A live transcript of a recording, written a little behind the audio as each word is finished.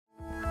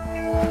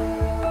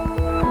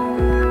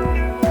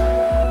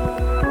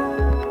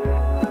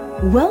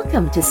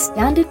Welcome to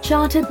Standard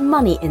Chartered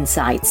Money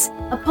Insights,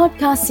 a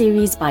podcast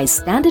series by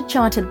Standard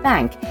Chartered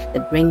Bank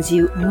that brings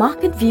you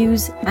market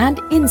views and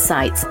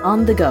insights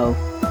on the go.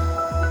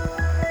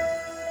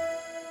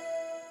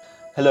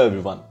 Hello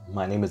everyone,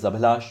 my name is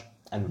Abhilash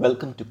and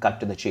welcome to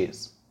Cut to the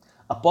Chase,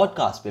 a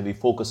podcast where we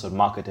focus on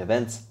market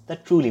events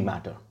that truly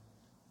matter.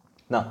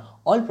 Now,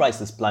 oil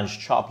prices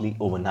plunged sharply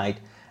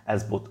overnight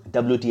as both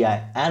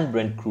WTI and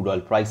Brent crude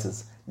oil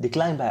prices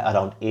declined by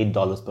around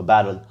 $8 per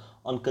barrel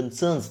on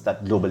concerns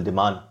that global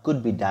demand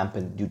could be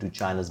dampened due to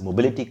China's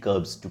mobility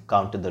curbs to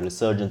counter the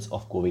resurgence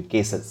of COVID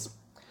cases.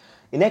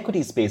 In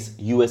equity space,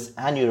 US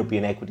and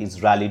European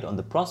equities rallied on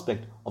the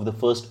prospect of the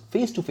first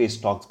face-to-face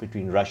talks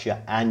between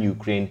Russia and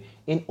Ukraine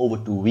in over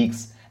 2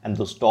 weeks, and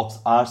those talks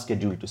are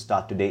scheduled to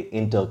start today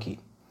in Turkey.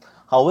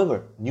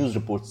 However, news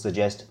reports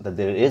suggest that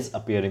there is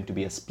appearing to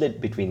be a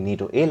split between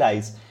NATO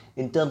allies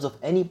in terms of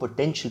any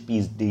potential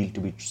peace deal to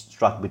be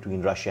struck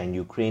between Russia and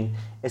Ukraine,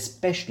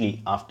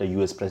 especially after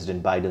US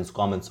President Biden's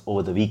comments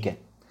over the weekend.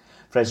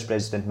 French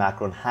President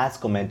Macron has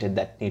commented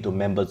that NATO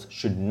members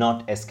should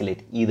not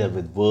escalate either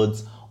with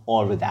words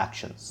or with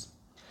actions.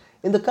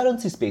 In the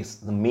currency space,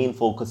 the main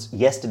focus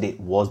yesterday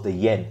was the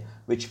yen,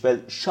 which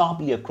fell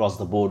sharply across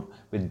the board,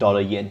 with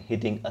dollar yen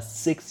hitting a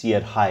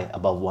 6-year high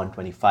above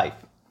 125.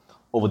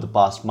 Over the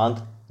past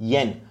month,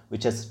 yen,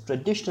 which has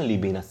traditionally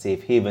been a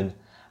safe haven,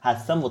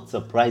 has somewhat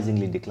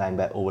surprisingly declined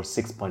by over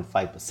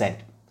 6.5%.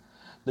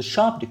 The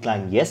sharp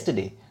decline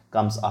yesterday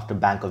comes after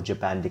Bank of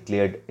Japan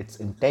declared its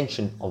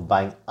intention of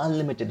buying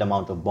unlimited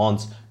amount of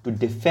bonds to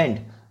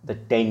defend the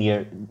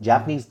 10-year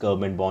Japanese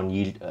government bond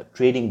yield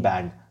trading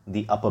band,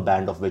 the upper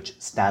band of which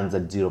stands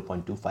at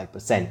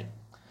 0.25%.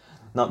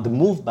 Now, the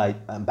move by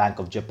Bank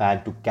of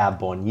Japan to cap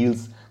bond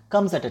yields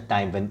comes at a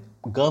time when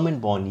government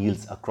bond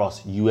yields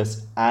across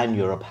US and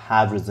Europe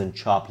have risen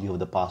sharply over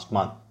the past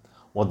month.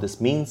 What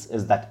this means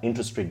is that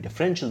interest rate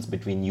differentials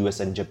between US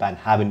and Japan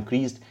have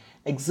increased,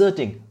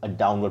 exerting a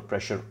downward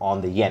pressure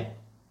on the yen.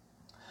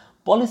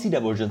 Policy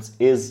divergence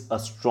is a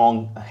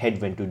strong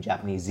headwind to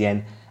Japanese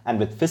yen, and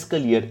with fiscal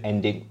year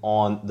ending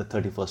on the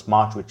 31st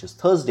March, which is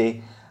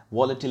Thursday,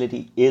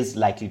 volatility is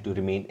likely to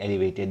remain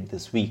elevated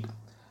this week.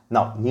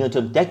 Now,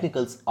 near-term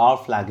technicals are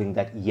flagging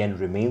that yen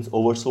remains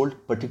oversold,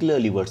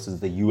 particularly versus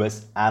the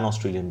US and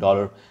Australian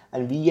dollar,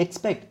 and we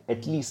expect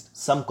at least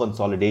some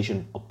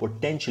consolidation or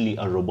potentially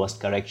a robust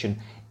correction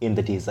in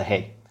the days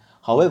ahead.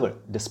 However,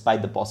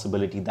 despite the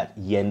possibility that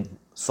yen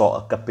saw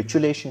a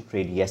capitulation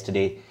trade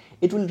yesterday,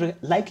 it will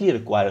likely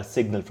require a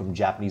signal from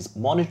Japanese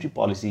monetary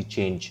policy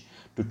change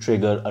to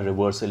trigger a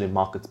reversal in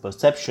markets'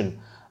 perception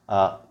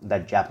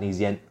that Japanese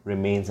yen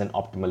remains an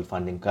optimal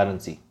funding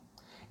currency.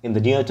 In the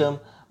near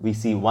term, we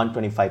see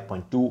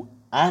 125.2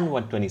 and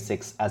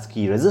 126 as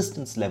key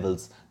resistance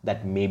levels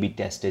that may be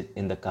tested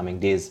in the coming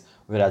days,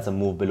 whereas a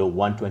move below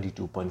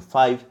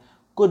 122.5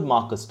 could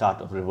mark a start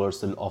of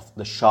reversal of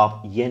the sharp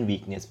yen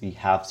weakness we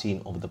have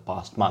seen over the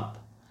past month.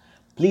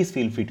 Please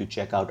feel free to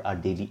check out our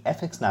daily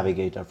FX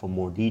Navigator for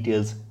more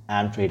details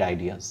and trade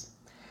ideas.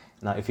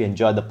 Now, if you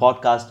enjoyed the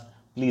podcast,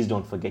 please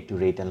don't forget to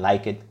rate and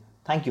like it.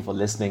 Thank you for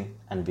listening,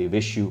 and we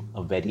wish you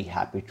a very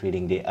happy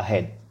trading day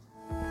ahead.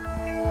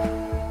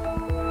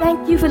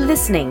 Thank you for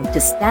listening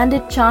to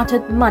Standard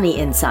Chartered Money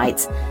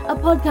Insights, a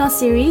podcast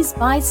series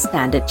by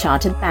Standard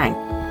Chartered Bank.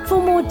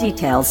 For more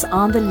details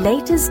on the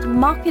latest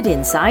market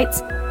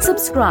insights,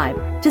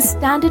 subscribe to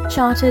Standard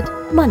Chartered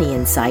Money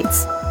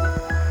Insights.